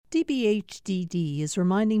CBHDD is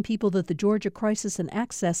reminding people that the Georgia Crisis and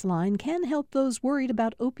Access Line can help those worried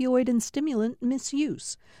about opioid and stimulant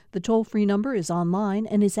misuse. The toll-free number is online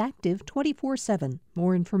and is active 24/7.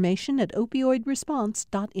 More information at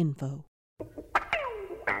opioidresponse.info.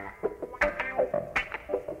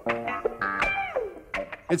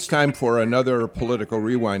 It's time for another Political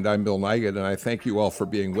Rewind. I'm Bill Nigut, and I thank you all for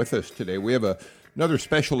being with us today. We have another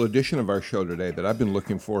special edition of our show today that I've been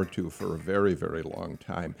looking forward to for a very, very long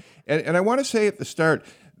time. And I want to say at the start,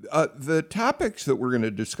 the topics that we're going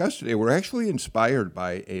to discuss today were actually inspired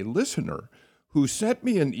by a listener who sent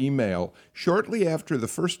me an email shortly after the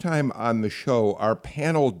first time on the show our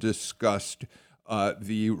panel discussed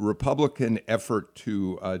the Republican effort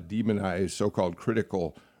to demonize so-called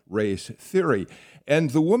critical race theory. And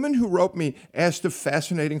the woman who wrote me asked a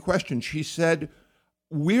fascinating question. She said,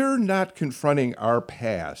 we're not confronting our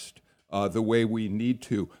past the way we need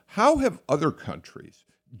to. How have other countries,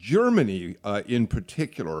 Germany in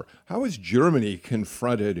particular, how has Germany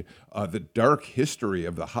confronted the dark history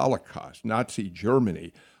of the Holocaust, Nazi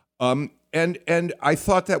Germany? And I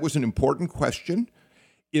thought that was an important question.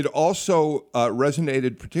 It also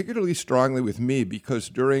resonated particularly strongly with me because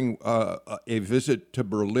during a visit to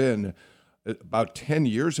Berlin about 10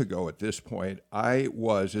 years ago at this point, I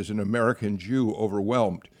was, as an American Jew,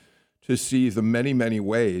 overwhelmed to see the many, many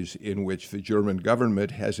ways in which the German government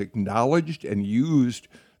has acknowledged and used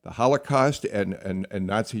the Holocaust and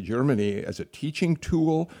Nazi Germany as a teaching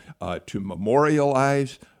tool to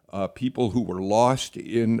memorialize people who were lost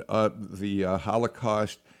in the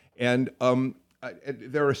Holocaust. And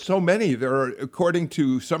there are so many. There are, according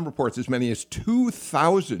to some reports, as many as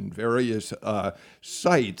 2,000 various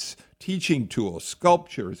sites, teaching tools,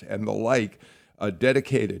 sculptures, and the like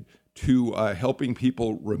dedicated to helping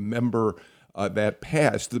people remember that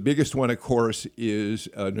past. The biggest one, of course, is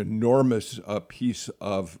an enormous piece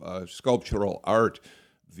of sculptural art,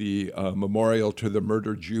 the Memorial to the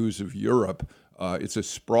Murdered Jews of Europe. It's a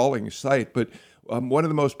sprawling site, but one of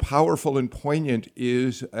the most powerful and poignant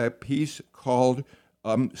is a piece called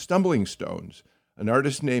Stumbling Stones. An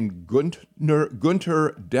artist named Gunter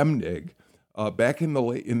Demnig, back in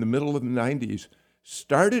the middle of the 90s,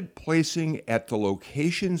 started placing at the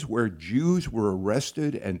locations where Jews were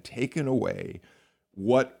arrested and taken away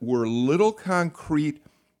what were little concrete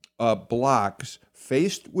blocks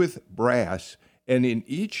faced with brass, and in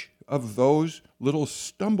each of those little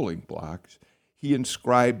stumbling blocks, he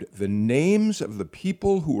inscribed the names of the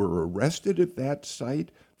people who were arrested at that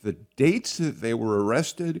site, the dates that they were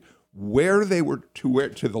arrested, where they were to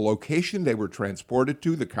the location they were transported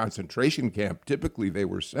to, the concentration camp typically they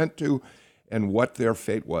were sent to, and what their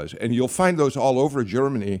fate was. And you'll find those all over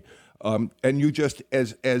Germany. And you just,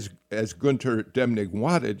 as Gunter Demnig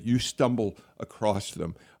wanted, you stumble across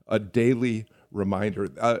them. A daily reminder.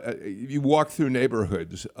 You walk through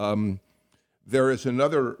neighborhoods. There is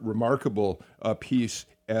another remarkable piece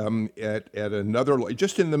at another,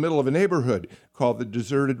 just in the middle of a neighborhood, called The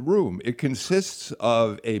Deserted Room. It consists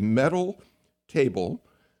of a metal table,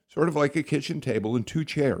 sort of like a kitchen table, and two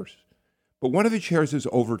chairs. But one of the chairs is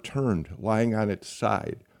overturned, lying on its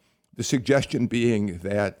side. The suggestion being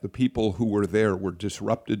that the people who were there were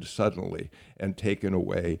disrupted suddenly and taken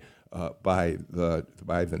away by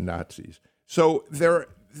the Nazis. So the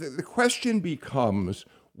question becomes,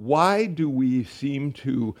 why do we seem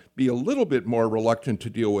to be a little bit more reluctant to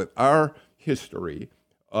deal with our history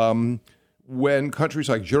when countries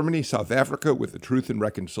like Germany, South Africa, with the Truth and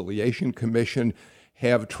Reconciliation Commission,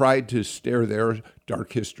 have tried to stare their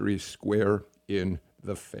dark history square in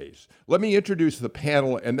the face? Let me introduce the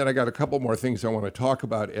panel, and then I got a couple more things I want to talk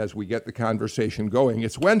about as we get the conversation going.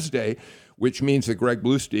 It's Wednesday, which means that Greg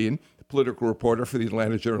Bluestein, political reporter for the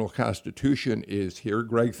Atlanta Journal-Constitution, is here.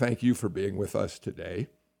 Greg, thank you for being with us today.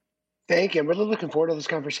 Thank you. I'm really looking forward to this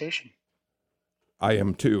conversation. I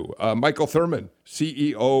am too. Michael Thurmond,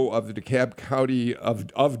 CEO of the DeKalb County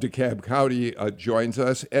DeKalb County, joins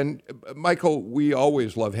us. And Michael, we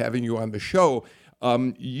always love having you on the show.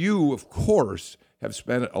 You, of course, have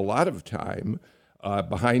spent a lot of time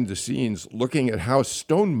behind the scenes looking at how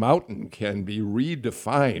Stone Mountain can be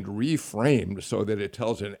redefined, reframed, so that it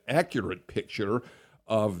tells an accurate picture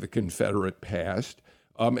of the Confederate past.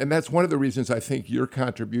 And that's one of the reasons I think your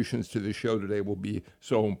contributions to the show today will be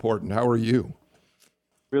so important. How are you?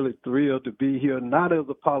 Really thrilled to be here, not as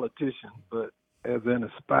a politician, but as an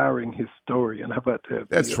aspiring historian. How about that?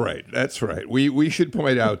 That's right. That's right. We should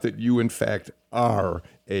point out that you, in fact, are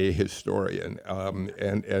a historian,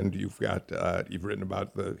 and you've written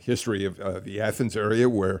about the history of the Athens area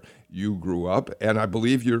where you grew up, and I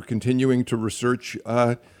believe you're continuing to research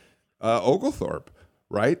Oglethorpe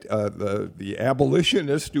right? The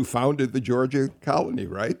abolitionist who founded the Georgia colony,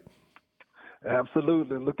 right?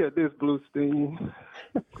 Absolutely. Look at this, Bluestein.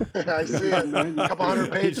 I see it. A couple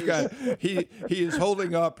hundred pages. He is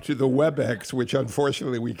holding up to the WebEx, which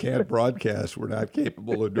unfortunately we can't broadcast. We're not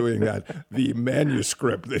capable of doing that. The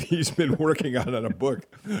manuscript that he's been working on a book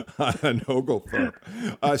on Oglethorpe.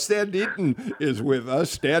 Stan Deaton is with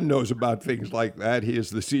us. Stan knows about things like that. He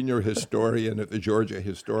is the senior historian at the Georgia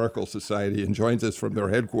Historical Society and joins us from their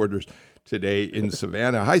headquarters today in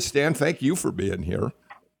Savannah. Hi, Stan. Thank you for being here.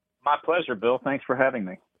 My pleasure, Bill. Thanks for having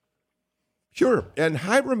me. Sure. And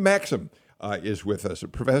Hiram Maxim is with us, a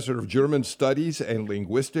professor of German Studies and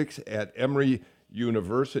Linguistics at Emory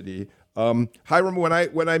University. Hiram,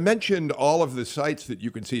 when I mentioned all of the sites that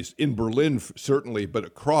you can see in Berlin, certainly, but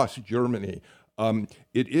across Germany,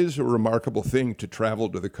 it is a remarkable thing to travel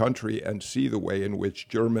to the country and see the way in which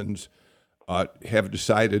Germans have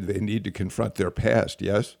decided they need to confront their past,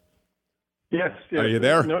 yes? Yes. Are you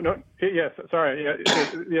there? No. Yes. Sorry.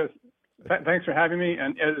 Yes. Thanks for having me.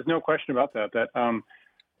 And there's no question about that.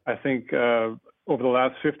 I think over the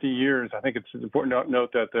last 50 years, I think it's important to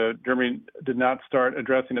note that Germany did not start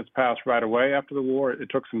addressing its past right away after the war. It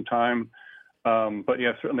took some time. But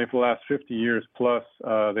yes, certainly for the last 50 years plus,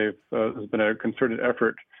 there's been a concerted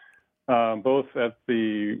effort, both at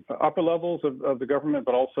the upper levels of the government,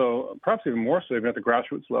 but also perhaps even more so even at the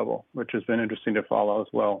grassroots level, which has been interesting to follow as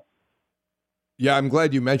well. Yeah, I'm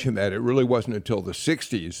glad you mentioned that. It really wasn't until the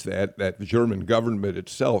 60s that the German government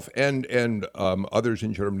itself and others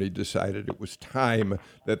in Germany decided it was time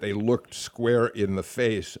that they looked square in the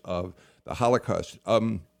face of the Holocaust.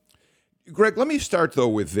 Greg, let me start, though,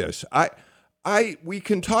 with this. We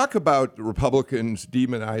can talk about the Republicans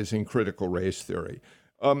demonizing critical race theory,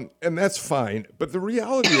 and that's fine. But the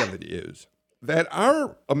reality of it is that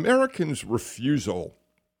our Americans' refusal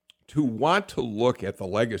to want to look at the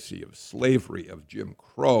legacy of slavery, of Jim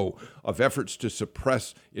Crow, of efforts to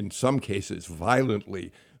suppress, in some cases violently,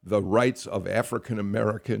 the rights of African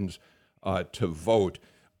Americans to vote.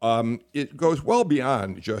 It goes well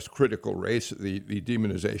beyond just critical race, the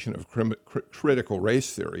demonization of critical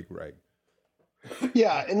race theory, Greg.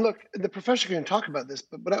 Yeah, and look, the professor can talk about this,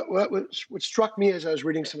 but what struck me as I was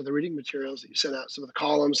reading some of the reading materials that you sent out, some of the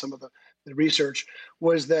columns, some of the research,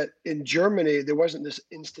 was that in Germany there wasn't this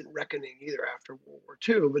instant reckoning either after World War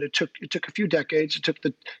II, but it took a few decades. It took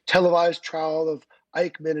the televised trial of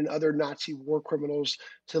Eichmann and other Nazi war criminals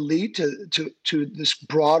to lead to this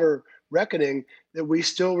broader reckoning that we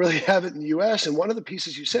still really have it in the U.S. And one of the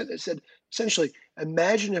pieces you said, essentially,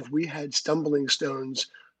 imagine if we had stumbling stones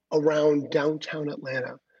around downtown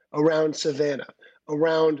Atlanta, around Savannah,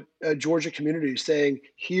 around Georgia communities, saying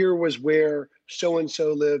here was where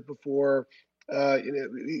so-and-so lived before,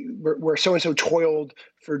 where so-and-so toiled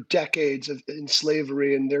for decades in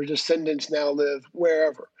slavery, and their descendants now live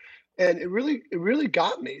wherever. And it really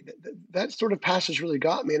got me. That sort of passage really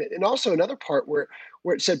got me. And also another part where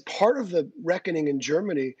it said part of the reckoning in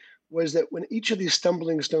Germany was that when each of these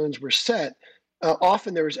stumbling stones were set,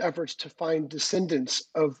 often there was efforts to find descendants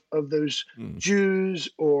of those Jews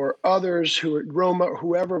or others who were Roma or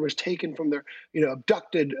whoever was taken from their,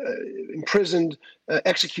 abducted, imprisoned,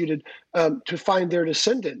 executed, to find their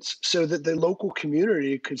descendants so that the local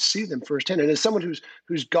community could see them firsthand. And as someone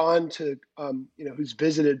who's gone to, who's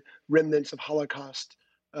visited remnants of Holocaust,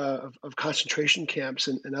 of concentration camps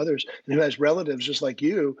and others, and who has relatives just like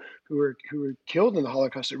you who were killed in the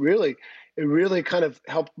Holocaust, it really kind of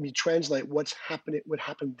helped me translate what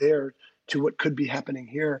happened there to what could be happening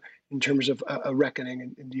here in terms of a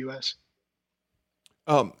reckoning in the U.S.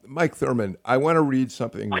 Mike Thurmond, I want to read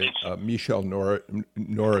something that Michelle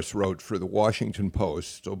Norris wrote for the Washington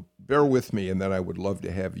Post. So bear with me, and then I would love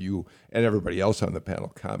to have you and everybody else on the panel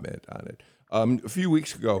comment on it. A few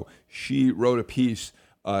weeks ago, she wrote a piece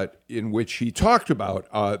in which she talked about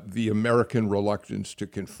the American reluctance to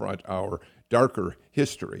confront our darker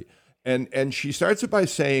history. And she starts it by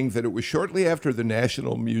saying that it was shortly after the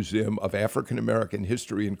National Museum of African American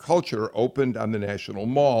History and Culture opened on the National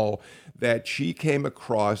Mall that she came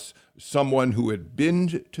across someone who had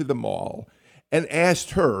been to the mall and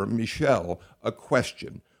asked her, Michelle, a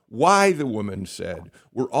question. Why, the woman said,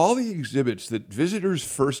 were all the exhibits that visitors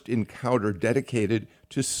first encountered dedicated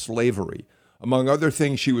to slavery? Among other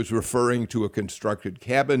things, she was referring to a constructed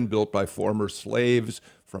cabin built by former slaves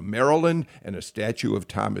from Maryland and a statue of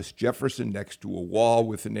Thomas Jefferson next to a wall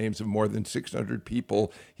with the names of more than 600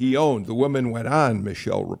 people he owned. The woman went on,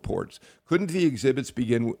 Michelle reports. Couldn't the exhibits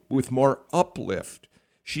begin with more uplift?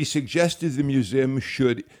 She suggested the museum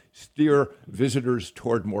should steer visitors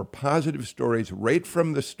toward more positive stories right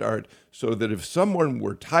from the start so that if someone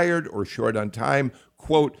were tired or short on time,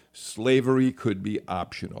 quote, slavery could be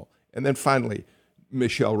optional. And then finally,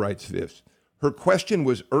 Michelle writes this. Her question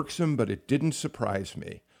was irksome, but it didn't surprise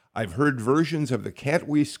me. I've heard versions of the can't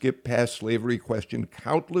we skip past slavery question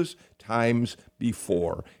countless times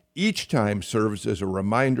before. Each time serves as a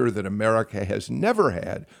reminder that America has never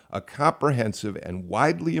had a comprehensive and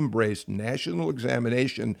widely embraced national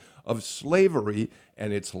examination of slavery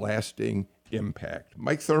and its lasting impact.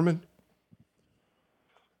 Mike Thurmond?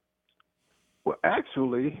 Well,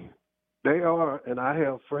 actually, they are, and I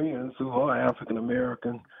have friends who are African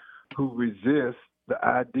American who resist the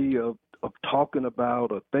idea of talking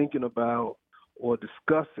about or thinking about or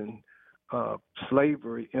discussing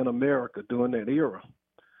slavery in America during that era.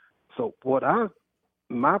 So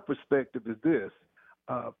my perspective is this.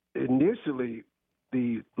 Initially,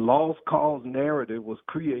 the lost cause narrative was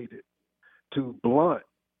created to blunt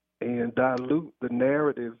and dilute the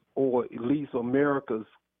narrative, or at least America's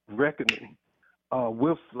reckoning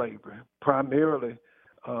with slavery, primarily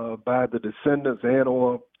by the descendants and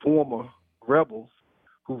or former rebels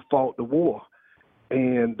who fought the war.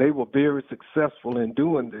 And they were very successful in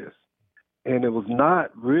doing this. And it was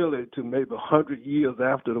not really to maybe 100 years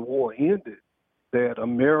after the war ended that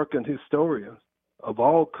American historians of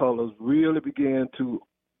all colors really began to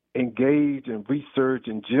engage and research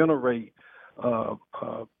and generate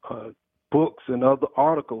books and other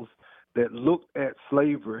articles that looked at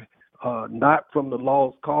slavery not from the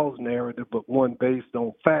lost cause narrative, but one based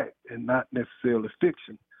on fact and not necessarily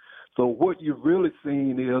fiction. So what you're really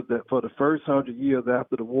seeing is that for the first 100 years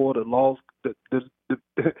after the war, the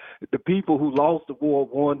people who lost the war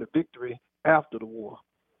won the victory after the war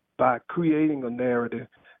by creating a narrative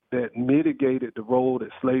that mitigated the role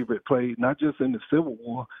that slavery played, not just in the Civil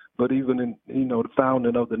War, but even in the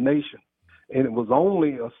founding of the nation. And it was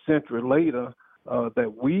only a century later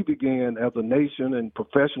that we began as a nation and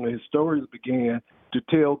professional historians began to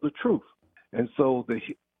tell the truth. And so the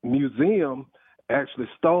museum actually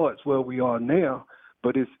starts where we are now,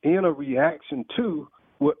 but it's in a reaction to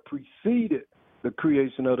what preceded the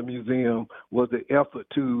creation of the museum was the effort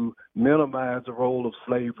to minimize the role of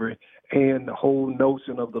slavery and the whole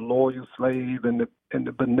notion of the loyal slave and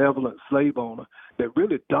the benevolent slave owner that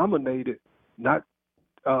really dominated not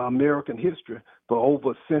American history for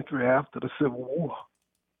over a century after the Civil War.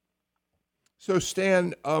 So,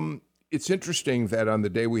 Stan, it's interesting that on the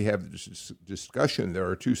day we have this discussion, there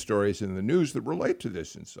are two stories in the news that relate to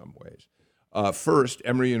this in some ways. First,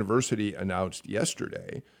 Emory University announced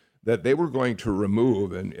yesterday that they were going to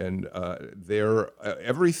remove and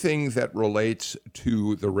everything that relates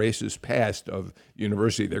to the racist past of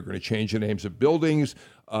university. They're going to change the names of buildings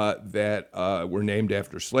that were named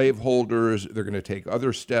after slaveholders. They're going to take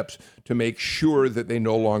other steps to make sure that they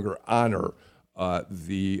no longer honor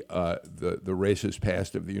the racist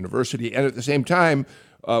past of the university. And at the same time,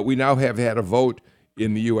 we now have had a vote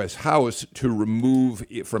in the U.S. House to remove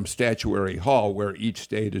it from Statuary Hall, where each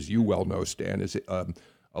state, as you well know, Stan, is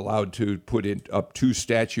allowed to put up two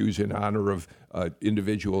statues in honor of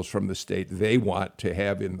individuals from the state they want to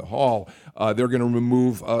have in the hall. They're going to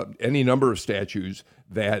remove any number of statues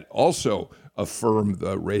that also affirm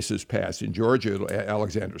the racist past. In Georgia,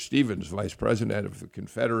 Alexander Stephens, vice president of the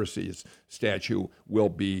Confederacy's statue, will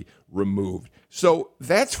be removed. So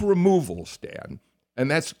that's removal, Stan,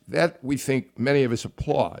 and that we think many of us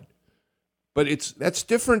applaud. But that's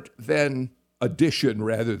different than addition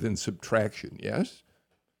rather than subtraction, yes?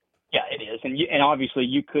 Yeah, it is. And obviously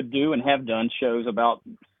you could do and have done shows about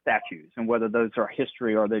statues and whether those are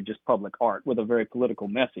history or they're just public art with a very political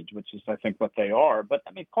message, which is, I think, what they are. But,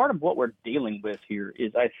 I mean, part of what we're dealing with here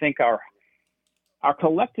is, I think, our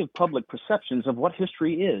collective public perceptions of what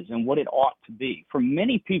history is and what it ought to be. For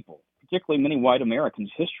many people, particularly many white Americans,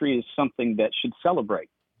 history is something that should celebrate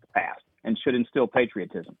the past and should instill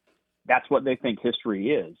patriotism. That's what they think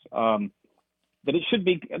history is. That it should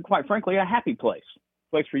be, quite frankly, a happy place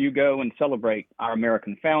where you go and celebrate our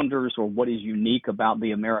American founders or what is unique about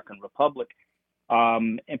the American Republic,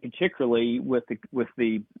 and particularly with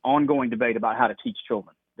the ongoing debate about how to teach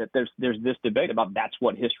children. That there's this debate about that's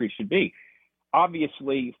what history should be.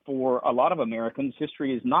 Obviously, for a lot of Americans,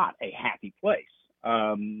 history is not a happy place.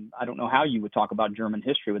 I don't know how you would talk about German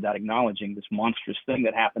history without acknowledging this monstrous thing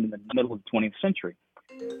that happened in the middle of the 20th century.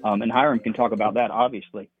 And Hiram can talk about that,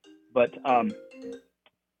 obviously. But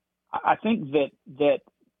I think that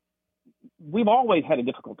we've always had a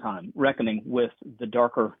difficult time reckoning with the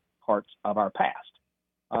darker parts of our past.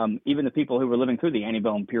 Even the people who were living through the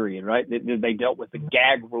antebellum period, right? They dealt with the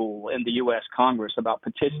gag rule in the U.S. Congress about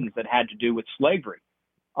petitions that had to do with slavery.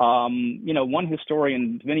 One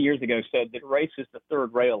historian many years ago said that race is the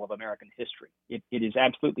third rail of American history. It is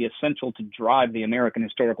absolutely essential to drive the American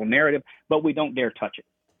historical narrative, but we don't dare touch it.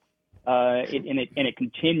 It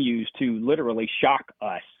continues to literally shock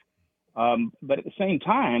us. But at the same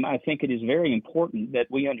time, I think it is very important that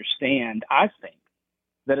we understand, I think,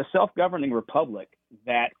 that a self-governing republic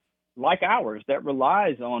that, like ours, that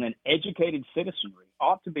relies on an educated citizenry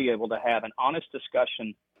ought to be able to have an honest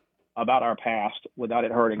discussion about our past without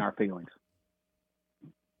it hurting our feelings.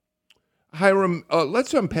 Hiram,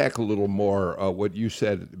 let's unpack a little more what you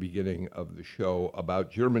said at the beginning of the show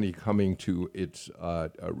about Germany coming to its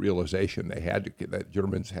realization that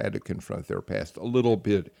Germans had to confront their past a little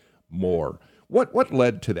bit more. What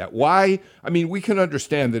led to that? Why? I mean, we can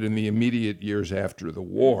understand that in the immediate years after the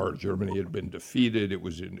war, Germany had been defeated. It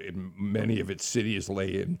was in many of its cities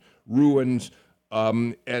lay in ruins,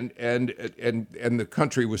 and the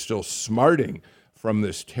country was still smarting from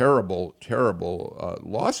this terrible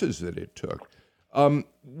losses that it took.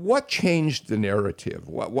 What changed the narrative?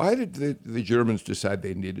 Why did the Germans decide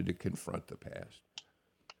they needed to confront the past?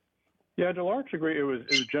 Yeah, to a large degree, it was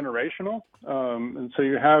generational. And so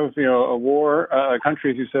you have, a war, a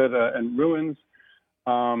country, as you said, in ruins.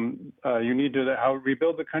 You need to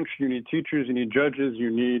rebuild the country. You need teachers. You need judges.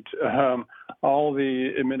 You need all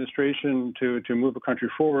the administration to move a country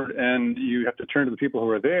forward. And you have to turn to the people who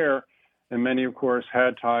are there. And many, of course,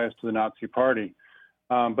 had ties to the Nazi Party.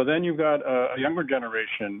 But then you've got a younger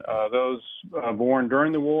generation, those born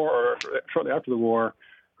during the war or shortly after the war,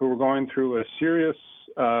 who were going through a serious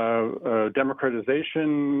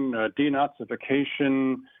democratization,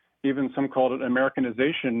 denazification, even some called it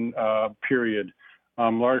Americanization period,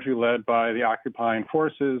 largely led by the occupying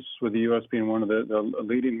forces, with the U.S. being one of the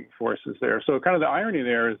leading forces there. So kind of the irony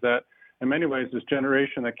there is that in many ways, this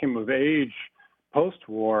generation that came of age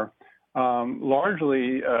post-war,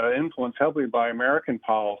 largely influenced heavily by American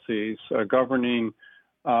policies governing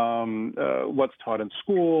what's taught in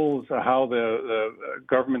schools, how the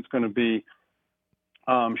government's going to be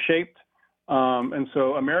shaped. And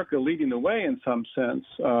so America leading the way in some sense,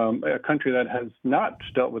 a country that has not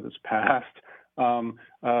dealt with its past,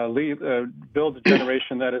 builds a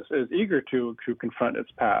generation that is eager to confront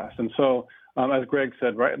its past. And so, as Greg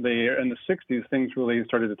said, right in the 60s, things really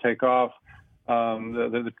started to take off.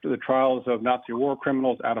 The trials of Nazi war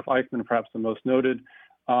criminals, Adolf Eichmann, perhaps the most noted,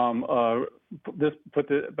 this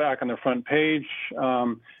put it back on the front page.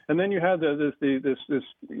 And then you had this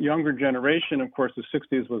younger generation. Of course, the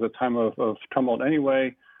 60s was a time of tumult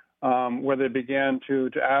anyway, where they began to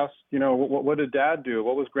ask, what did Dad do?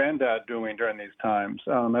 What was Granddad doing during these times?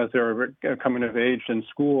 As they were coming of age in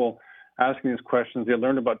school, asking these questions, they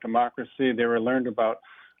learned about democracy. They learned about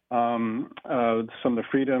some of the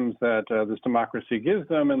freedoms that this democracy gives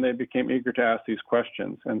them, and they became eager to ask these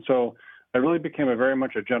questions. And so it really became very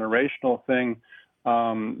much a generational thing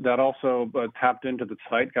that also tapped into the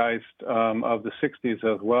zeitgeist of the 60s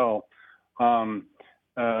as well.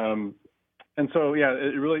 And so, yeah,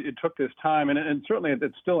 it took this time, and certainly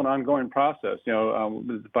it's still an ongoing process.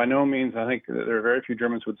 By no means, I think there are very few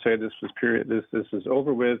Germans who would say this is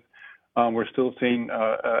over with. We're still seeing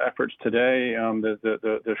efforts today.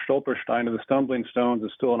 The Stolperstein of the stumbling stones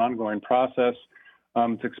is still an ongoing process.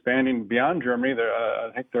 It's expanding beyond Germany.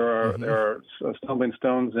 I think there are stumbling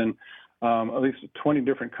stones in at least 20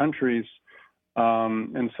 different countries.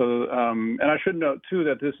 And I should note too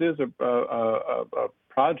that this is a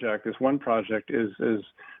project. This one project is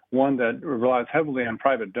one that relies heavily on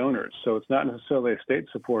private donors. So it's not necessarily state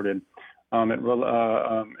supported. And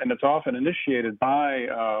it's often initiated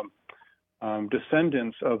by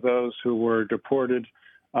descendants of those who were deported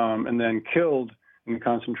and then killed in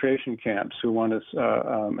concentration camps who want to,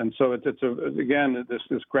 and so it's again,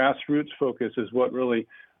 this grassroots focus is what really,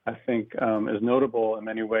 I think, is notable in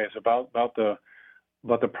many ways about the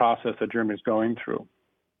process that Germany's going through.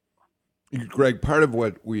 Greg, part of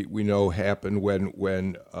what we know happened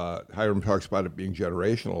when Hiram talks about it being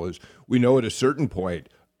generational is we know at a certain point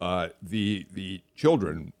the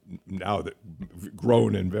children, now that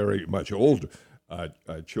grown and very much old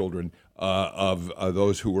children of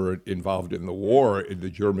those who were involved in the war, in the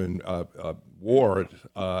German war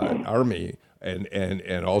army,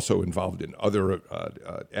 and also involved in other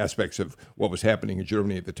aspects of what was happening in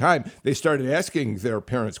Germany at the time, they started asking their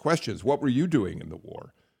parents questions. What were you doing in the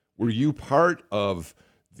war? Were you part of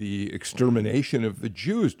the extermination of the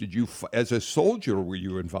Jews? Did you, as a soldier, were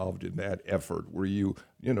you involved in that effort? Were you,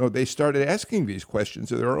 they started asking these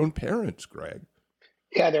questions of their own parents, Greg.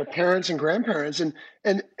 Yeah, their parents and grandparents, and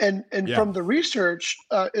yeah. From the research,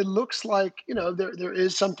 it looks like there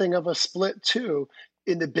is something of a split too.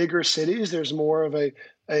 In the bigger cities, there's more of a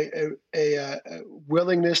a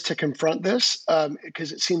willingness to confront this,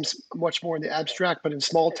 because it seems much more in the abstract. But in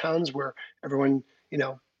small towns where everyone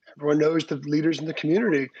knows the leaders in the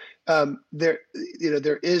community, there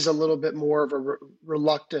is a little bit more of a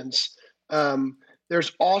reluctance.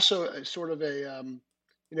 There's also a sort of a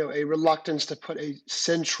reluctance to put a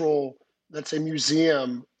central, let's say,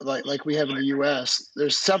 museum like we have in the U.S.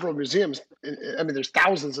 There's several museums. I mean, there's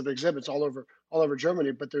thousands of exhibits all over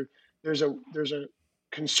Germany, but there's a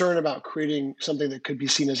concern about creating something that could be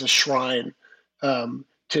seen as a shrine to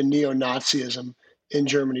neo-Nazism in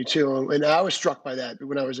Germany too. And I was struck by that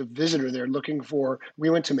when I was a visitor there, we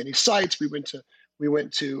went to many sites. We went to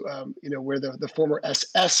where the former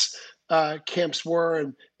SS camps were,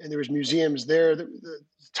 and there was museums there. The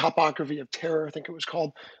topography of terror, I think it was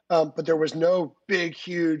called. But there was no big,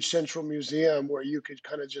 huge central museum where you could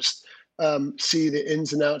kind of just see the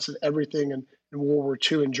ins and outs of everything in World War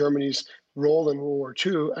II and Germany's role in World War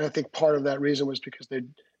II. And I think part of that reason was because the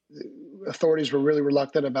authorities were really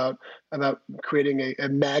reluctant about creating a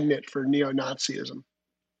magnet for neo-Nazism.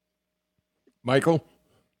 Michael?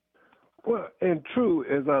 Well, and true,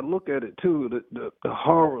 as I look at it too, the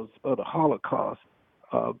horrors of the Holocaust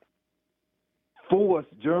forced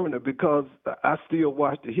Germany, because I still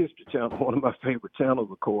watch the History Channel, one of my favorite channels,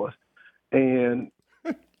 of course, and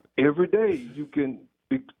every day you can,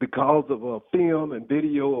 because of a film and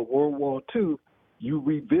video of World War II, you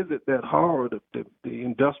revisit that horror, the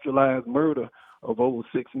industrialized murder of over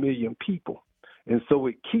 6 million people. And so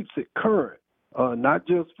it keeps it current, not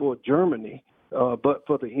just for Germany, but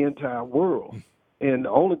for the entire world. And the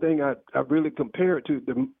only thing I really compare it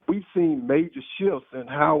to, we've seen major shifts in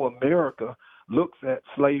how America looks at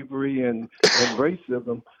slavery and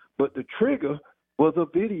racism, but the trigger was a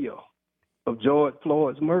video of George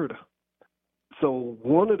Floyd's murder. So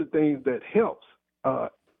one of the things that helps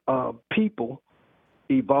people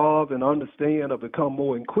evolve and understand or become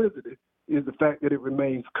more inquisitive is the fact that it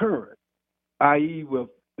remains current, i.e. with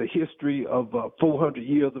the history of 400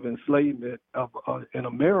 years of enslavement in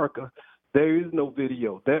America, there is no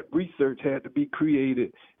video. That research had to be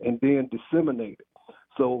created and then disseminated.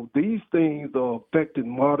 So these things are affecting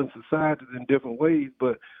modern societies in different ways,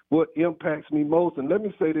 but what impacts me most, and let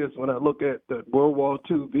me say this, when I look at the World War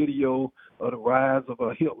II video of the rise of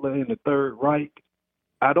Hitler in the Third Reich,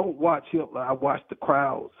 I don't watch Hitler, I watch the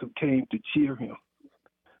crowds who came to cheer him.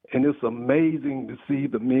 And it's amazing to see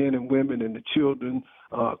the men and women and the children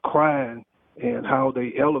crying, and how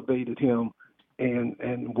they elevated him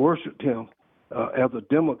and worshiped him as a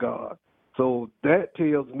demagogue. So that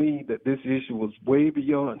tells me that this issue was way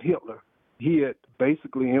beyond Hitler. He had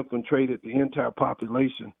basically infiltrated the entire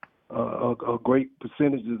population, great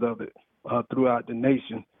percentages of it throughout the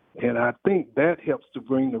nation. And I think that helps to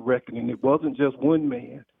bring the reckoning. It wasn't just one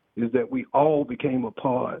man, is that we all became a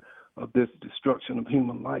part of this destruction of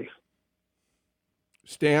human life.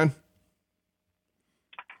 Stan?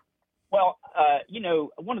 Well,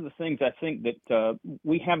 one of the things I think that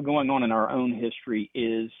we have going on in our own history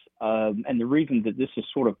is, and the reason that this has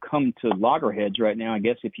sort of come to loggerheads right now, I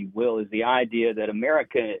guess, if you will, is the idea that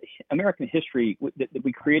American history, that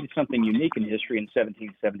we created something unique in history in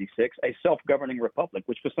 1776, a self-governing republic,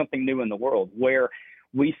 which was something new in the world, where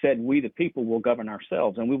we said we the people will govern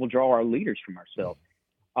ourselves and we will draw our leaders from ourselves.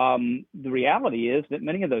 The reality is that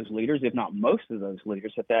many of those leaders, if not most of those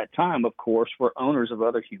leaders at that time, of course, were owners of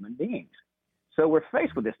other human beings. So we're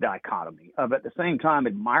faced with this dichotomy of, at the same time,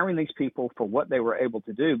 admiring these people for what they were able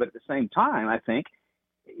to do, but at the same time, I think,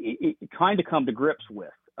 trying to come to grips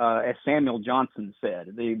with, as Samuel Johnson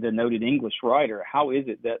said, the noted English writer, how is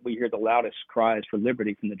it that we hear the loudest cries for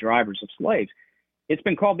liberty from the drivers of slaves? It's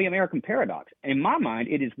been called the American paradox. And in my mind,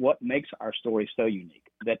 it is what makes our story so unique,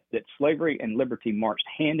 that slavery and liberty marched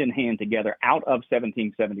hand in hand together out of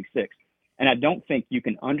 1776. And I don't think you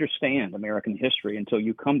can understand American history until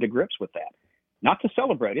you come to grips with that. Not to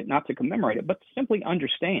celebrate it, not to commemorate it, but to simply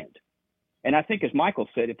understand. And I think, as Michael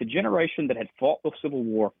said, if the generation that had fought the Civil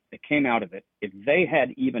War, that came out of it, if they had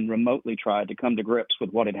even remotely tried to come to grips with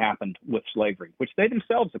what had happened with slavery, which they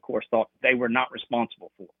themselves, of course, thought they were not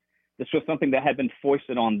responsible for. This was something that had been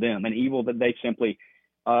foisted on them, an evil that they simply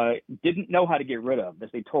didn't know how to get rid of, as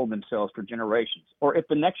they told themselves for generations. Or if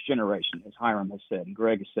the next generation, as Hiram has said and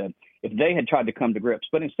Greg has said, if they had tried to come to grips,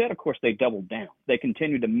 but instead, of course, they doubled down. They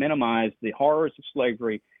continued to minimize the horrors of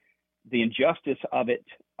slavery, the injustice of it.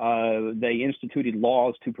 They instituted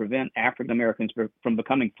laws to prevent African Americans from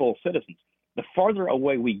becoming full citizens. The farther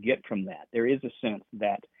away we get from that, there is a sense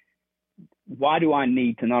that, why do I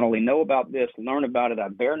need to not only know about this, learn about it, I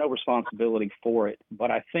bear no responsibility for it,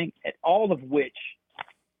 but I think at all of which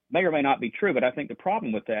may or may not be true, but I think the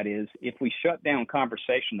problem with that is if we shut down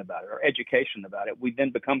conversation about it or education about it, we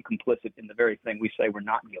then become complicit in the very thing we say we're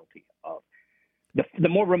not guilty of. The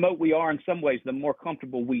more remote we are in some ways, the more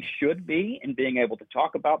comfortable we should be in being able to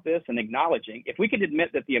talk about this and acknowledging. If we could admit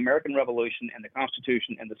that the American Revolution and the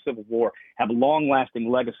Constitution and the Civil War have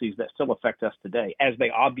long-lasting legacies that still affect us today, as they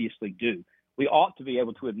obviously do, we ought to be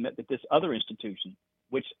able to admit that this other institution,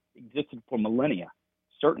 which existed for millennia,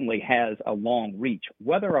 certainly has a long reach.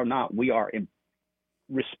 Whether or not we are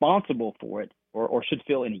responsible for it or should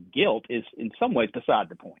feel any guilt is in some ways beside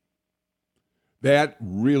the point. That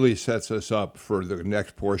really sets us up for the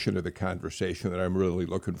next portion of the conversation that I'm really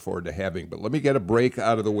looking forward to having. But let me get a break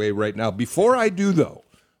out of the way right now. Before I do, though,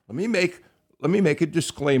 let me make a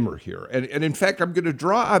disclaimer here. And in fact, I'm going to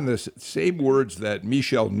draw on the same words that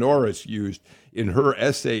Michelle Norris used in her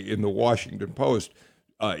essay in the Washington Post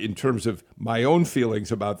in terms of my own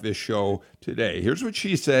feelings about this show today. Here's what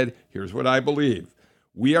she said. Here's what I believe.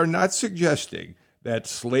 We are not suggesting that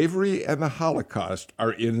slavery and the Holocaust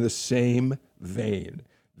are in the same vein.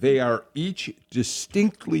 They are each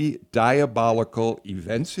distinctly diabolical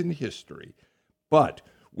events in history, but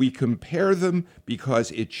we compare them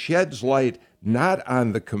because it sheds light not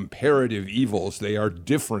on the comparative evils, they are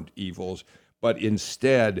different evils, but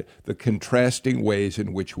instead the contrasting ways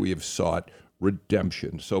in which we have sought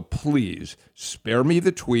redemption. So please spare me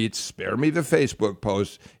the tweets, spare me the Facebook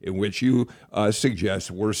posts in which you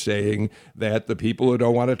suggest we're saying that the people who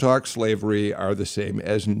don't want to talk slavery are the same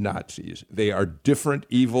as Nazis. They are different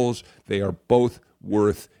evils. They are both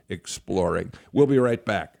worth exploring. We'll be right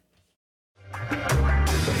back.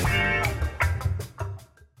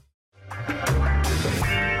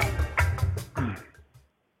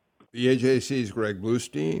 The AJC's Greg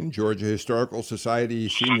Bluestein, Georgia Historical Society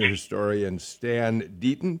Senior Historian Stan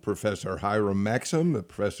Deaton, Professor Hiram Maxim, the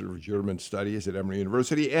Professor of German Studies at Emory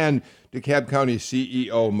University, and DeKalb County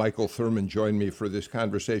CEO Michael Thurmond joined me for this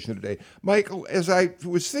conversation today. Michael, as I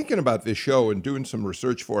was thinking about this show and doing some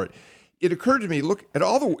research for it, it occurred to me, look at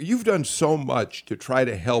you've done so much to try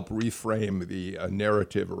to help reframe the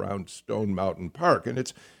narrative around Stone Mountain Park, and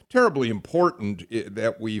it's terribly important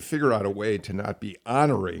that we figure out a way to not be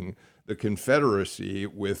honoring the Confederacy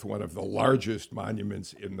with one of the largest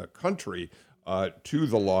monuments in the country to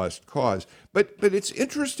the lost cause. But it's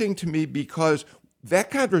interesting to me because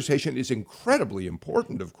that conversation is incredibly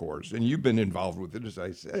important, of course, and you've been involved with it, as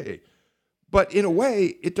I say. But in a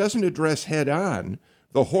way, it doesn't address head on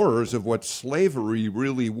the horrors of what slavery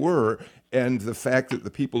really were and the fact that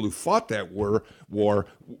the people who fought that war,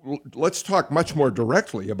 let's talk much more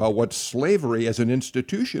directly about what slavery as an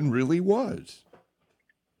institution really was.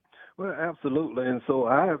 Well, absolutely. And so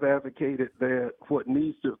I have advocated that what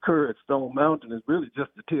needs to occur at Stone Mountain is really just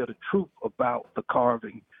to tell the truth about the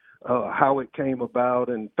carving, how it came about,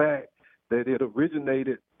 in fact, that it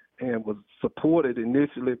originated and was supported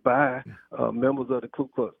initially by members of the Ku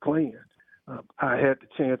Klux Klan. I had the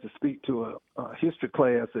chance to speak to a history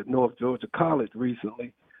class at North Georgia College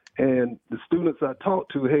recently, and the students I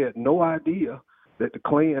talked to had no idea that the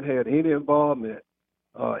Klan had any involvement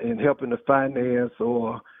in helping to finance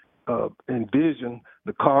or envision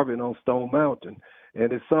the carving on Stone Mountain.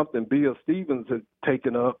 And it's something Bill Stevens has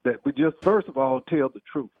taken up, that we just, first of all, tell the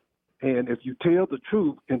truth. And if you tell the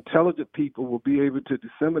truth, intelligent people will be able to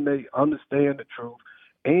disseminate, understand the truth,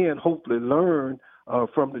 and hopefully learn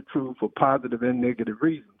from the truth for positive and negative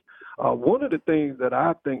reasons. One of the things that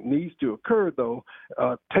I think needs to occur, though,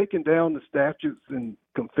 taking down the statues and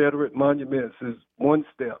Confederate monuments is one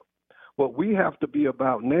step. What we have to be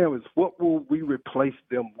about now is what will we replace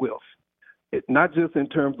them with? Not just in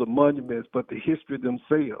terms of monuments, but the history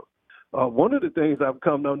themselves. One of the things I've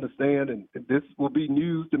come to understand, and this will be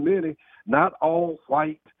news to many, not all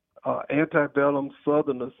white antebellum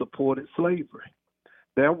Southerners supported slavery.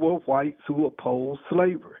 There were whites who opposed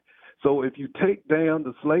slavery. So if you take down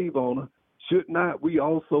the slave owner, should not we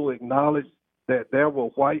also acknowledge that there were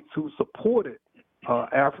whites who supported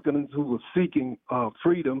Africans who were seeking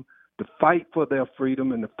freedom, to fight for their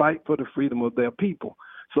freedom and to fight for the freedom of their people?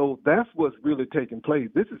 So that's what's really taking place.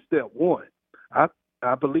 This is step one.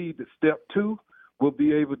 I believe that step two will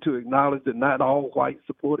be able to acknowledge that not all whites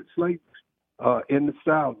supported slavery. In the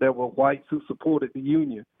South, there were whites who supported the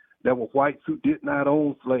Union. There were whites who did not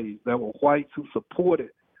own slaves. There were whites who supported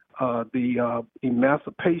the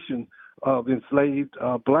emancipation of enslaved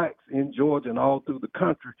blacks in Georgia and all through the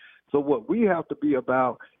country. So what we have to be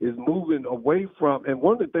about is moving away from, and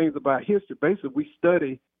one of the things about history, basically we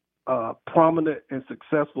study prominent and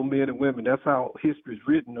successful men and women. That's how history is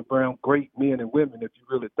written, around great men and women, if you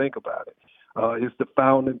really think about it. It's the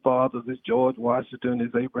founding fathers, it's George Washington,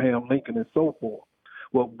 it's Abraham Lincoln, and so forth.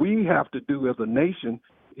 What we have to do as a nation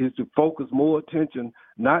is to focus more attention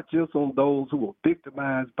not just on those who were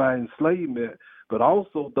victimized by enslavement, but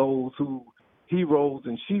also those who heroes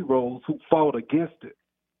and sheroes who fought against it.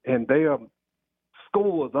 And there are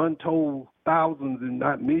scores, untold thousands and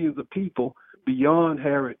not millions of people beyond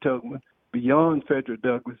Harriet Tubman, beyond Frederick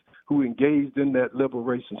Douglass, who engaged in that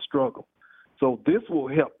liberation struggle. So this will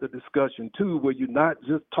help the discussion too, where you're not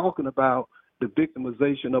just talking about the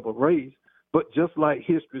victimization of a race, but just like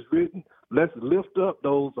history's written, let's lift up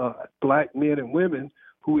those black men and women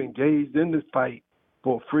who engaged in this fight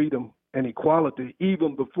for freedom and equality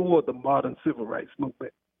even before the modern civil rights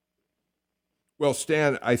movement. Well,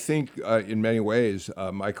 Stan, I think in many ways,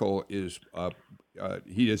 Michael is,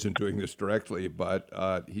 he isn't doing this directly, but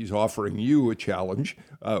he's offering you a challenge,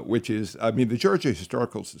 which is, the Georgia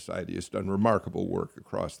Historical Society has done remarkable work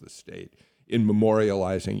across the state in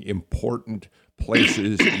memorializing important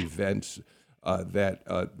places, events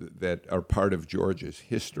that are part of Georgia's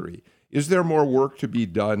history. Is there more work to be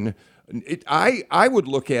done? I would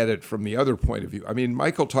look at it from the other point of view.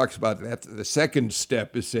 Michael talks about that. The second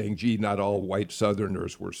step is saying, gee, not all white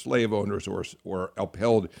Southerners were slave owners or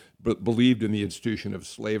upheld, but believed in the institution of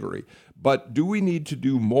slavery. But do we need to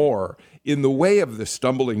do more in the way of the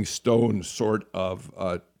stumbling stone sort of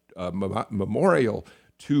memorial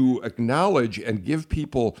to acknowledge and give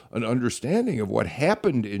people an understanding of what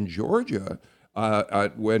happened in Georgia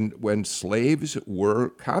when slaves were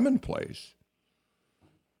commonplace?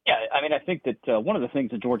 Yeah, I think that one of the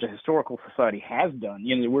things the Georgia Historical Society has done,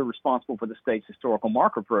 we're responsible for the state's historical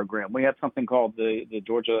marker program. We have something called the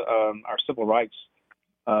Georgia, our Civil Rights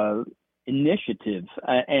Initiative,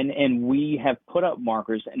 and we have put up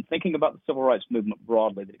markers and thinking about the Civil Rights Movement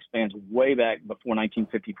broadly that expands way back before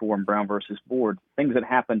 1954 and Brown versus Board, things that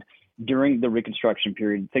happened during the Reconstruction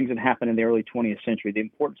period, things that happened in the early 20th century, the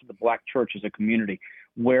importance of the Black church as a community,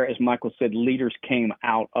 where, as Michael said, leaders came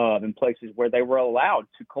out of in places where they were allowed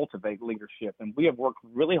to cultivate leadership. And we have worked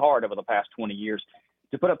really hard over the past 20 years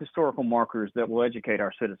to put up historical markers that will educate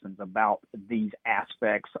our citizens about these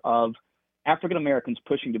aspects of African Americans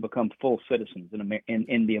pushing to become full citizens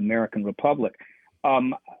in the American Republic.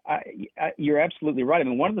 You're absolutely right.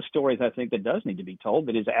 One of the stories I think that does need to be told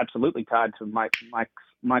that is absolutely tied to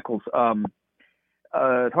Michael's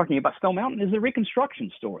talking about Stone Mountain is the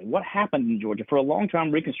Reconstruction story. What happened in Georgia? For a long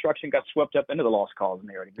time, Reconstruction got swept up into the lost cause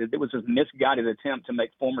narrative. It was a misguided attempt to make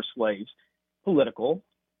former slaves political,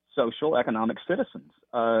 social, economic citizens.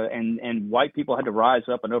 And white people had to rise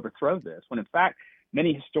up and overthrow this, when in fact,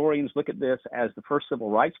 many historians look at this as the first civil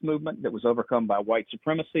rights movement that was overcome by white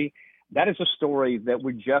supremacy. That is a story that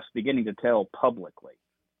we're just beginning to tell publicly.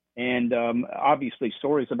 And obviously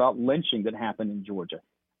stories about lynching that happened in Georgia.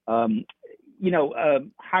 Hiram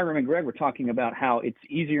and Greg were talking about how it's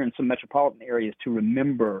easier in some metropolitan areas to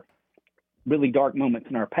remember really dark moments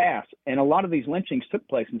in our past. And a lot of these lynchings took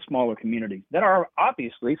place in smaller communities that are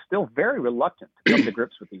obviously still very reluctant to come to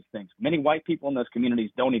grips with these things. Many white people in those communities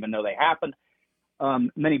don't even know they happened.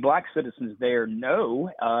 Many Black citizens there know,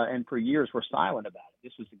 and for years were silent about it.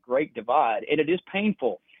 This is a great divide. And it is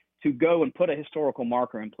painful to go and put a historical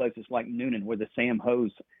marker in places like Noonan, where the Sam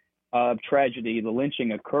Hose tragedy, the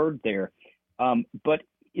lynching occurred there. But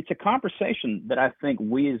it's a conversation that I think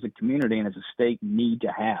we as a community and as a state need to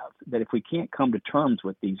have, that if we can't come to terms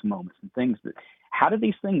with these moments and things that, how did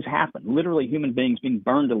these things happen? Literally human beings being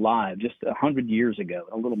burned alive just 100 years ago,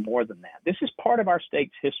 a little more than that. This is part of our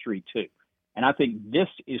state's history too. And I think this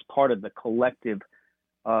is part of the collective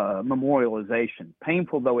memorialization,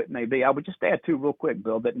 painful though it may be. I would just add too real quick,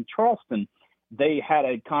 Bill, that in Charleston, they had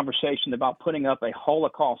a conversation about putting up a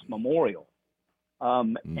Holocaust memorial.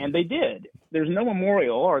 And they did. There's no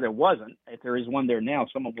memorial, or there wasn't. If there is one there now,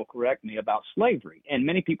 someone will correct me, about slavery. And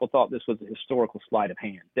many people thought this was a historical sleight of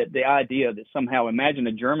hand, that the idea that somehow, imagine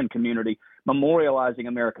a German community memorializing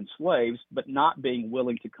American slaves, but not being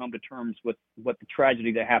willing to come to terms with what the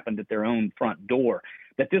tragedy that happened at their own front door,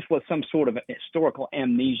 that this was some sort of historical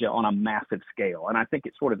amnesia on a massive scale. And I think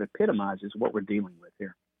it sort of epitomizes what we're dealing with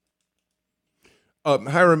here.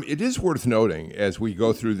 Hiram, it is worth noting as we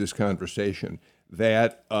go through this conversation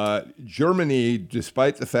that Germany,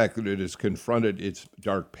 despite the fact that it has confronted its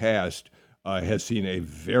dark past, has seen a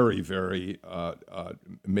very, very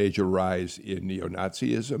major rise in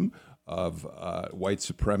neo-Nazism, of white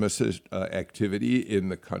supremacist activity in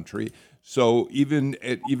the country. So even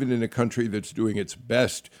in a country that's doing its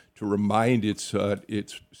best to remind its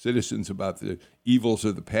citizens about the evils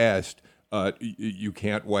of the past, you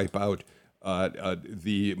can't wipe out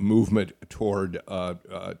the movement toward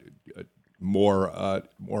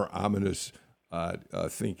more ominous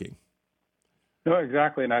thinking. No,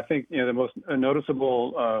 exactly. And I think, the most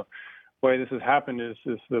noticeable way this has happened is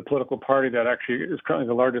the political party that actually is currently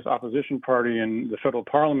the largest opposition party in the federal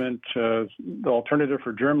parliament. The alternative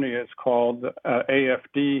for Germany is called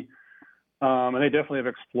AfD, and they definitely have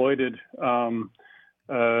exploited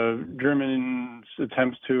Germany's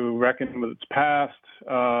attempts to reckon with its past,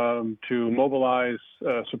 to mobilize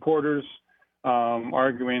supporters,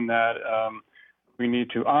 arguing that we need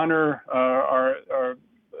to honor our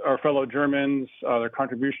fellow Germans, their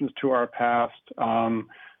contributions to our past.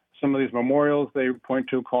 Some of these memorials they point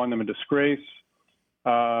to, calling them a disgrace.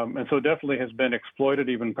 And so it definitely has been exploited,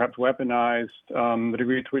 even perhaps weaponized, the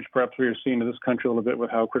degree to which perhaps we are seeing in this country a little bit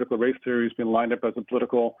with how critical race theory has been lined up as a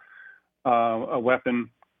political a weapon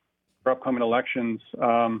for upcoming elections.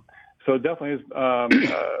 So it definitely has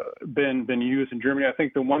been used in Germany. I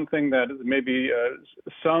think the one thing that maybe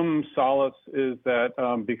some solace is that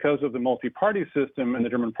because of the multi-party system in the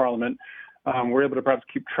German parliament, we're able to perhaps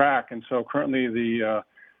keep track. And so currently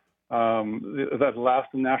that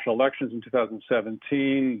last national elections in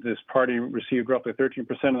 2017, this party received roughly 13%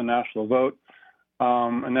 of the national vote.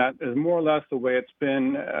 And that is more or less the way it's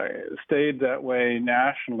been, stayed that way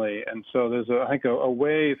nationally. And so there's, I think, a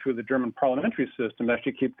way through the German parliamentary system to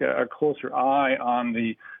actually keep a closer eye on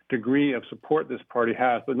the degree of support this party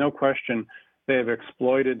has. But no question, they have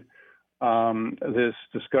exploited this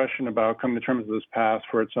discussion about coming to terms with this past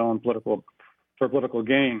for its own political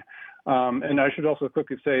gain. And I should also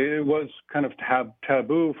quickly say it was kind of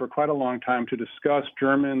taboo for quite a long time to discuss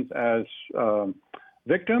Germans as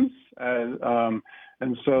victims,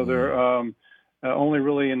 and so they're only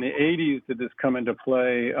really in the 80s did this come into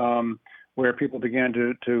play, where people began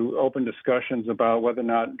to open discussions about whether or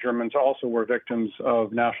not Germans also were victims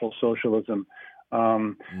of National Socialism.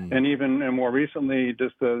 And even more recently,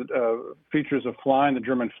 just the features of flying the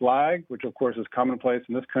German flag, which of course is commonplace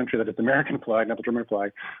in this country, that it's the American flag, not the German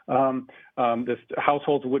flag. This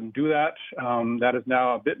households wouldn't do that. That is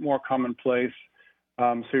now a bit more commonplace.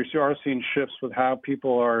 So you are seeing shifts with how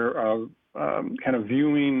people are kind of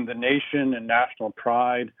viewing the nation and national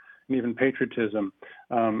pride and even patriotism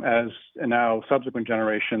as now subsequent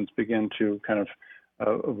generations begin to kind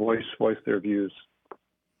of voice their views.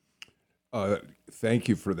 Thank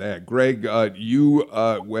you for that. Greg, you,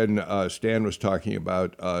 when Stan was talking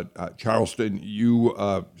about Charleston, you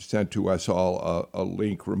sent to us all a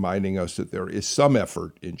link reminding us that there is some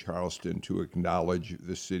effort in Charleston to acknowledge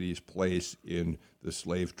the city's place in the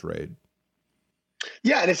slave trade.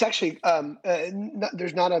 Yeah, and it's actually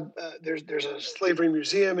there's a slavery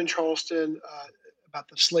museum in Charleston about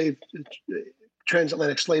the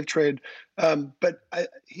transatlantic slave trade, but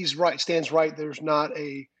he's right. Stan's right. There's not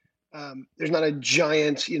a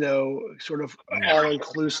giant, sort of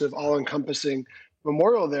all-inclusive, all-encompassing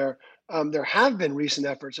memorial there. There have been recent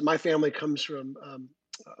efforts, and my family comes from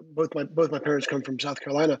both my parents come from South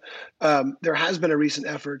Carolina. There has been a recent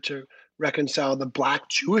effort to reconcile the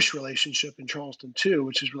Black-Jewish relationship in Charleston too,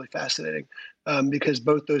 which is really fascinating because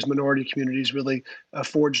both those minority communities really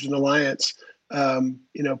forged an alliance.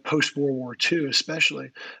 Post-World War II,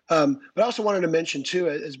 especially. But I also wanted to mention, too,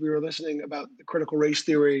 as we were listening about the critical race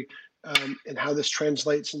theory and how this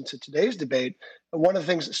translates into today's debate, one of the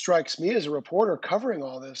things that strikes me as a reporter covering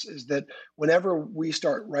all this is that whenever we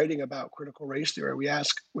start writing about critical race theory, we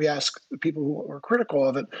ask the people who are critical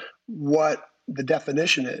of it what the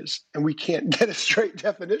definition is, and we can't get a straight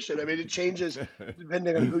definition. I mean, it changes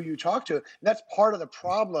depending on who you talk to. And that's part of the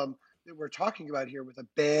problem that we're talking about here with a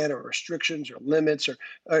ban or restrictions or limits or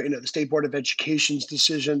the State Board of Education's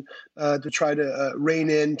decision to try to rein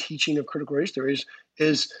in teaching of critical race theories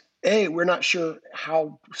is A, we're not sure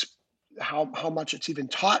how much it's even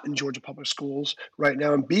taught in Georgia public schools right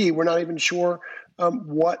now, and B, we're not even sure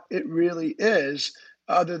what it really is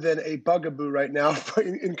other than a bugaboo right now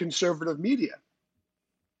in conservative media.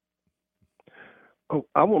 Oh,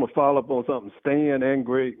 I want to follow up on something Stan and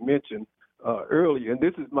Greg mentioned earlier, and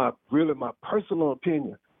this is my personal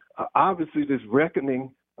opinion. Obviously, this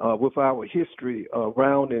reckoning with our history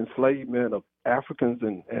around enslavement of Africans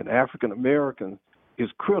and African Americans is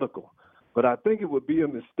critical. But I think it would be a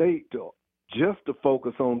mistake to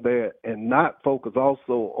focus on that and not focus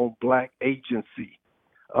also on Black agency.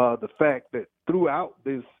 The fact that throughout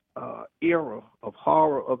this era of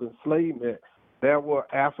horror of enslavement, there were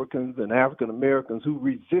Africans and African Americans who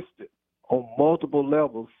resisted on multiple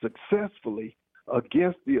levels successfully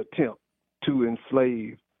against the attempt to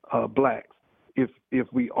enslave Blacks. If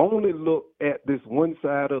we only look at this one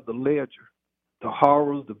side of the ledger, the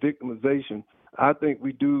horrors, the victimization, I think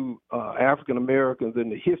we do African Americans and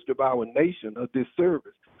the history of our nation a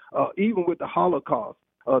disservice. Even with the Holocaust,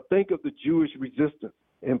 think of the Jewish resistance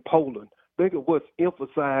in Poland. think of what's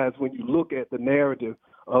emphasized when you look at the narrative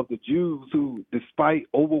of the Jews who, despite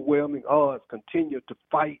overwhelming odds, continue to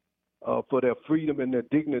fight for their freedom and their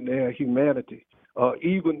dignity and their humanity,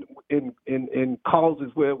 even in causes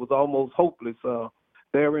where it was almost hopeless.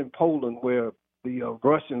 There in Poland, where the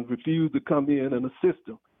Russians refused to come in and assist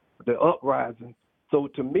them, the uprising. So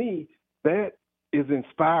to me, that is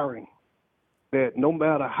inspiring, that no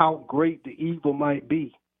matter how great the evil might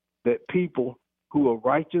be, that people who are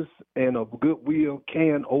righteous and of goodwill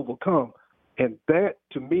can overcome. And that,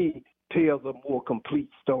 to me, tells a more complete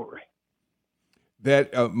story.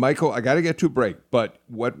 That, Michael, I got to get to a break, but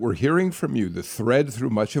what we're hearing from you, the thread through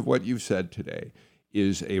much of what you've said today,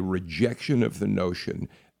 is a rejection of the notion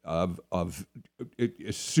of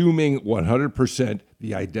assuming 100%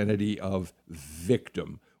 the identity of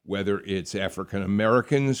victim, whether it's African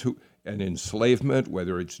Americans and enslavement,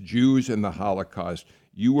 whether it's Jews and the Holocaust.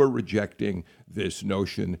 You are rejecting this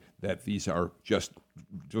notion that these are just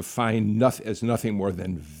defined as nothing more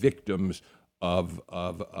than victims of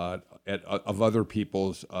other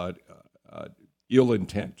people's ill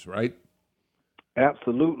intent, right?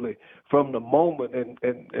 Absolutely. From the moment,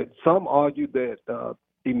 and some argue that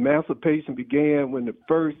emancipation began when the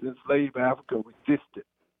first enslaved African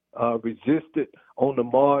resisted on the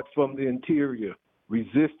march from the interior,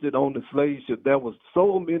 resisted on the slave ship. There was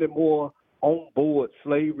so many more on-board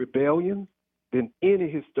slave rebellions than any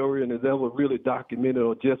historian has ever really documented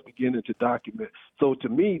or just beginning to document. So to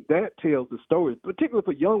me, that tells the story, particularly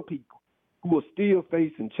for young people who are still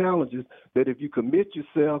facing challenges, that if you commit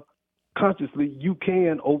yourself consciously, you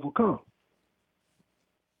can overcome.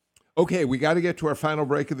 Okay, we got to get to our final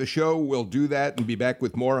break of the show. We'll do that and be back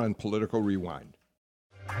with more on Political Rewind.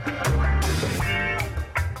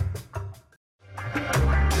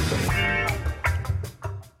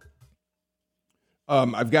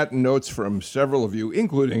 I've gotten notes from several of you,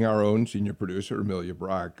 including our own senior producer, Amelia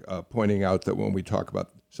Brock, pointing out that when we talk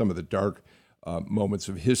about some of the dark moments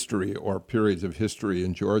of history or periods of history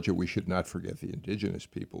in Georgia, we should not forget the indigenous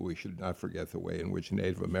people. We should not forget the way in which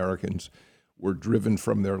Native Americans were driven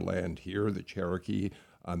from their land here, the Cherokee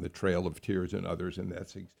on the Trail of Tears and others, and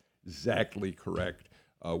that's exactly correct.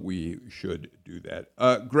 We should do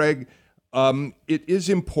that. Greg, it is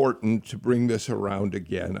important to bring this around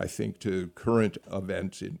again, I think, to current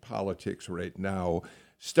events in politics right now,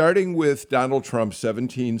 starting with Donald Trump's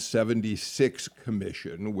 1776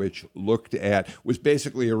 commission, which was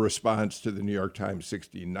basically a response to the New York Times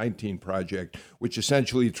 1619 project, which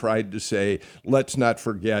essentially tried to say, let's not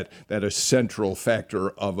forget that a central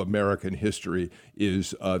factor of American history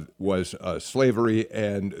was slavery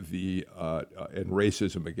and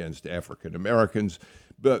racism against African Americans.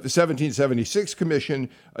 But the 1776 Commission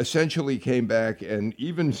essentially came back and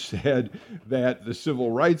even said that the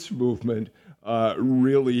civil rights movement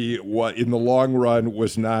really, in the long run,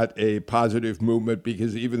 was not a positive movement,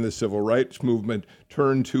 because even the civil rights movement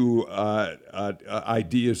turned to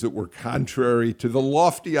ideas that were contrary to the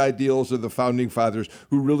lofty ideals of the Founding Fathers,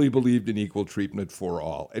 who really believed in equal treatment for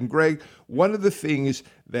all. And Greg, one of the things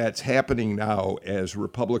that's happening now as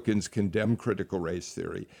Republicans condemn critical race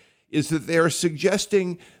theory is that they're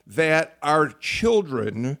suggesting that our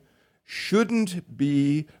children shouldn't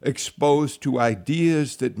be exposed to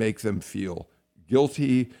ideas that make them feel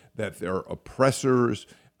guilty, that they're oppressors,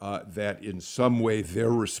 that in some way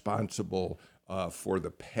they're responsible for the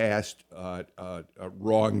past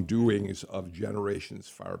wrongdoings of generations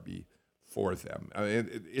far before them. I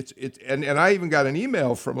mean, and I even got an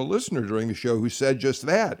email from a listener during the show who said just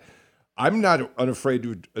that. I'm not unafraid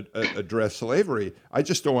to address slavery. I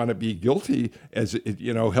just don't want to be guilty as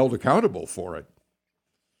held accountable for it.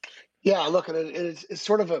 Yeah, look, it's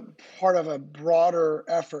sort of a part of a broader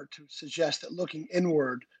effort to suggest that looking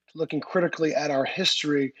inward, looking critically at our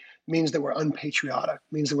history, means that we're unpatriotic,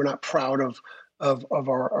 means that we're not proud of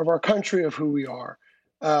our country, of who we are.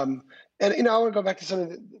 And I want to go back to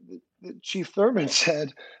something that Chief Thurmond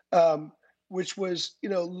said, which was,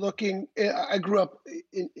 looking. I grew up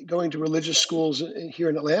going to religious schools here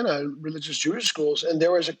in Atlanta, religious Jewish schools, and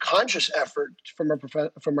there was a conscious effort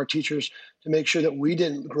from our teachers to make sure that we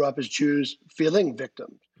didn't grow up as Jews feeling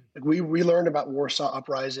victims. Like we learned about Warsaw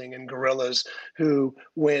Uprising and guerrillas who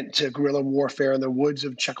went to guerrilla warfare in the woods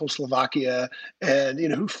of Czechoslovakia, and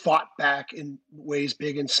who fought back in ways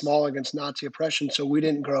big and small against Nazi oppression. So we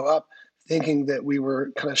didn't grow up thinking that we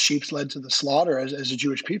were kind of sheep's led to the slaughter as a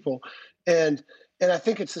Jewish people. And I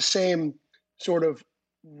think it's the same sort of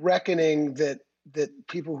reckoning that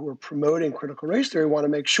people who are promoting critical race theory want to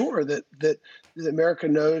make sure that America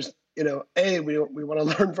knows, we want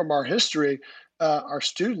to learn from our history, our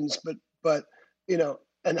students, but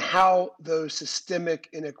and how those systemic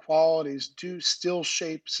inequalities do still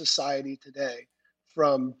shape society today,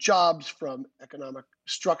 from jobs, from economic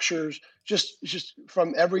structures, just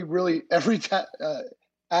from every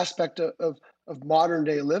aspect of modern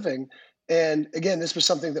day living. And again, this was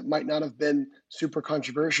something that might not have been super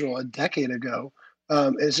controversial a decade ago.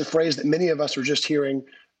 It's a phrase that many of us are just hearing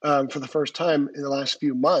for the first time in the last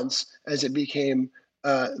few months, as it became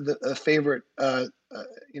a favorite,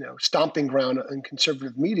 stomping ground in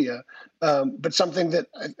conservative media. But something that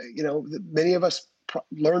that many of us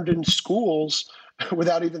learned in schools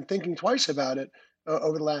without even thinking twice about it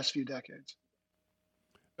over the last few decades.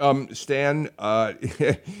 Stan,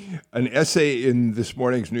 an essay in this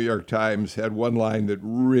morning's New York Times had one line that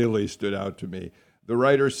really stood out to me. The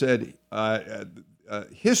writer said,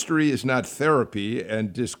 history is not therapy,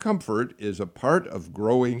 and discomfort is a part of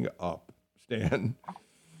growing up. Stan?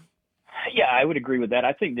 Yeah, I would agree with that.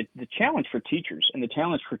 I think that the challenge for teachers and the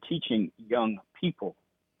challenge for teaching young people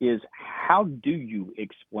is, how do you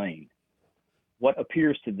explain what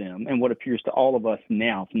appears to them and what appears to all of us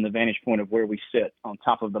now from the vantage point of where we sit on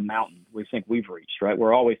top of the mountain we think we've reached, right?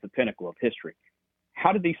 We're always the pinnacle of history.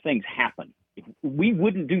 How did these things happen? If we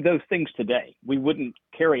wouldn't do those things today, we wouldn't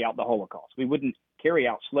carry out the Holocaust. We wouldn't carry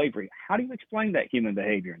out slavery. How do you explain that human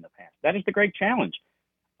behavior in the past? That is the great challenge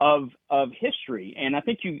of history. And I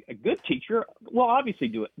think a good teacher will obviously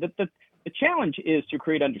do it. The challenge is to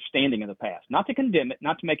create understanding of the past, not to condemn it,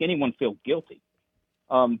 not to make anyone feel guilty.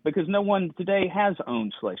 Because no one today has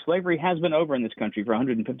owned slaves. Slavery has been over in this country for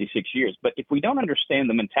 156 years. But if we don't understand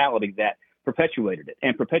the mentality that perpetuated it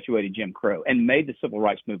and perpetuated Jim Crow and made the civil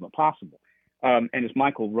rights movement possible, and as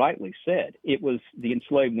Michael rightly said, it was the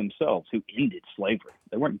enslaved themselves who ended slavery.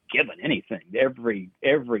 They weren't given anything.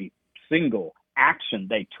 Every single action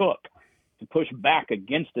they took to push back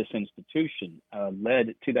against this institution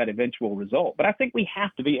led to that eventual result. But I think we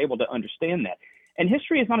have to be able to understand that. And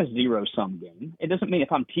history is not a zero-sum game. It doesn't mean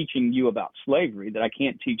if I'm teaching you about slavery that I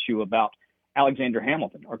can't teach you about Alexander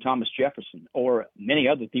Hamilton or Thomas Jefferson or many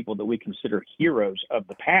other people that we consider heroes of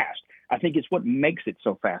the past. I think it's what makes it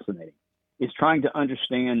so fascinating, is trying to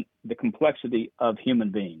understand the complexity of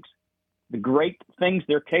human beings, the great things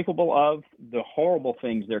they're capable of, the horrible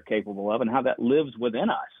things they're capable of, and how that lives within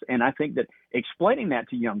us. And I think that explaining that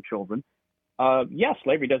to young children, yes,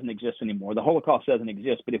 slavery doesn't exist anymore. The Holocaust doesn't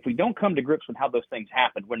exist. But if we don't come to grips with how those things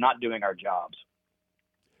happened, we're not doing our jobs.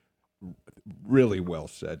 Really well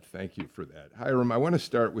said. Thank you for that. Hiram, I want to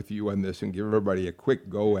start with you on this and give everybody a quick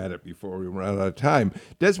go at it before we run out of time.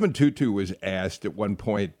 Desmond Tutu was asked at one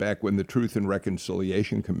point, back when the Truth and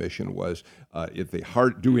Reconciliation Commission was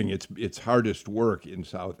doing its hardest work in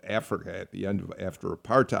South Africa at the end of after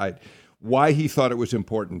apartheid, why he thought it was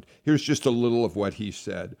important. Here's just a little of what he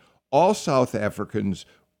said. All South Africans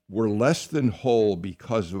were less than whole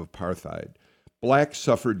because of apartheid. Blacks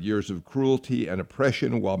suffered years of cruelty and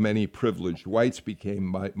oppression, while many privileged whites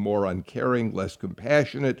became more uncaring, less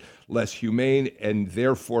compassionate, less humane, and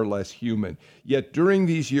therefore less human. Yet during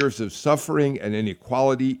these years of suffering and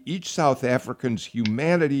inequality, each South African's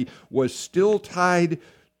humanity was still tied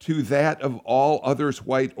to that of all others,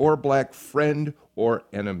 white or black, friend or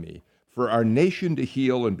enemy. For our nation to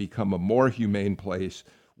heal and become a more humane place,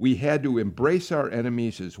 we had to embrace our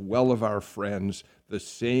enemies as well as our friends. The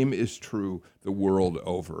same is true the world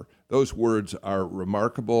over. Those words are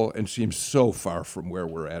remarkable and seem so far from where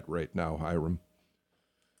we're at right now, Hiram.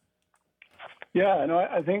 Yeah, no,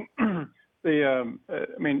 I think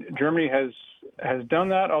Germany has done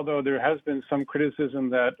that, although there has been some criticism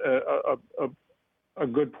that a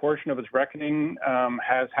good portion of its reckoning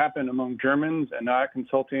has happened among Germans and not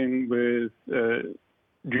consulting with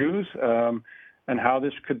Jews. And how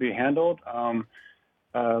this could be handled.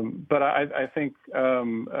 But I think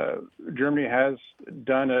Germany has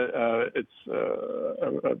done its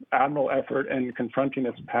admirable effort in confronting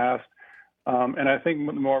its past. And I think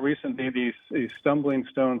more recently, these stumbling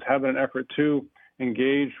stones have been an effort to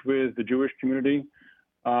engage with the Jewish community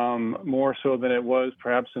more so than it was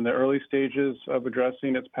perhaps in the early stages of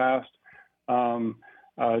addressing its past.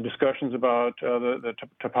 Discussions about the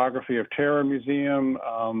topography of terror museum,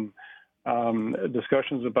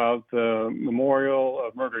 discussions about the memorial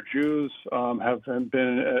of murdered Jews have been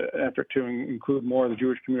an effort to include more of the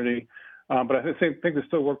Jewish community. But I think there's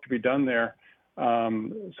still work to be done there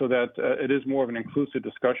so that it is more of an inclusive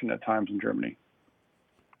discussion at times in Germany.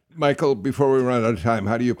 Michael, before we run out of time,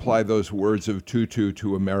 how do you apply those words of Tutu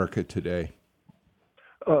to America today?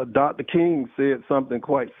 Dr. King said something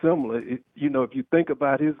quite similar. If you think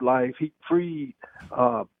about his life, he freed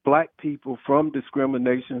black people from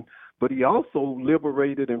discrimination, but he also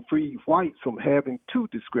liberated and freed whites from having to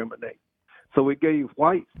discriminate. So it gave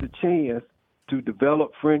whites the chance to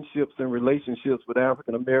develop friendships and relationships with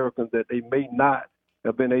African Americans that they may not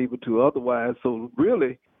have been able to otherwise. So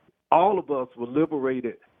really, all of us were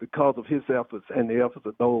liberated because of his efforts and the efforts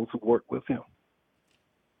of those who worked with him.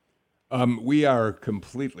 We are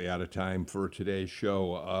completely out of time for today's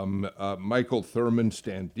show. Michael Thurmond,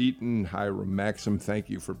 Stan Deaton, Hiram Maxim, thank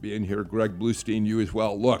you for being here. Greg Bluestein, you as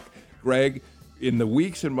well. Look, Greg, in the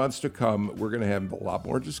weeks and months to come, we're going to have a lot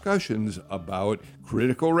more discussions about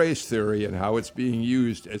critical race theory and how it's being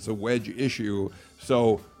used as a wedge issue.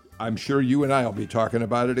 So I'm sure you and I will be talking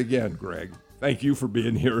about it again, Greg. Thank you for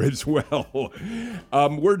being here as well.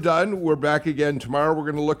 We're done. We're back again tomorrow.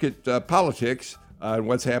 We're going to look at politics and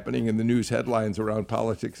what's happening in the news headlines around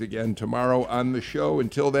politics again tomorrow on the show.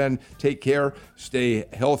 Until then, take care, stay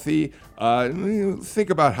healthy,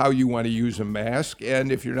 think about how you want to use a mask,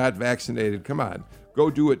 and if you're not vaccinated, come on,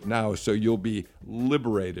 go do it now so you'll be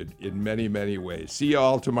liberated in many, many ways. See you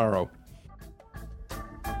all tomorrow.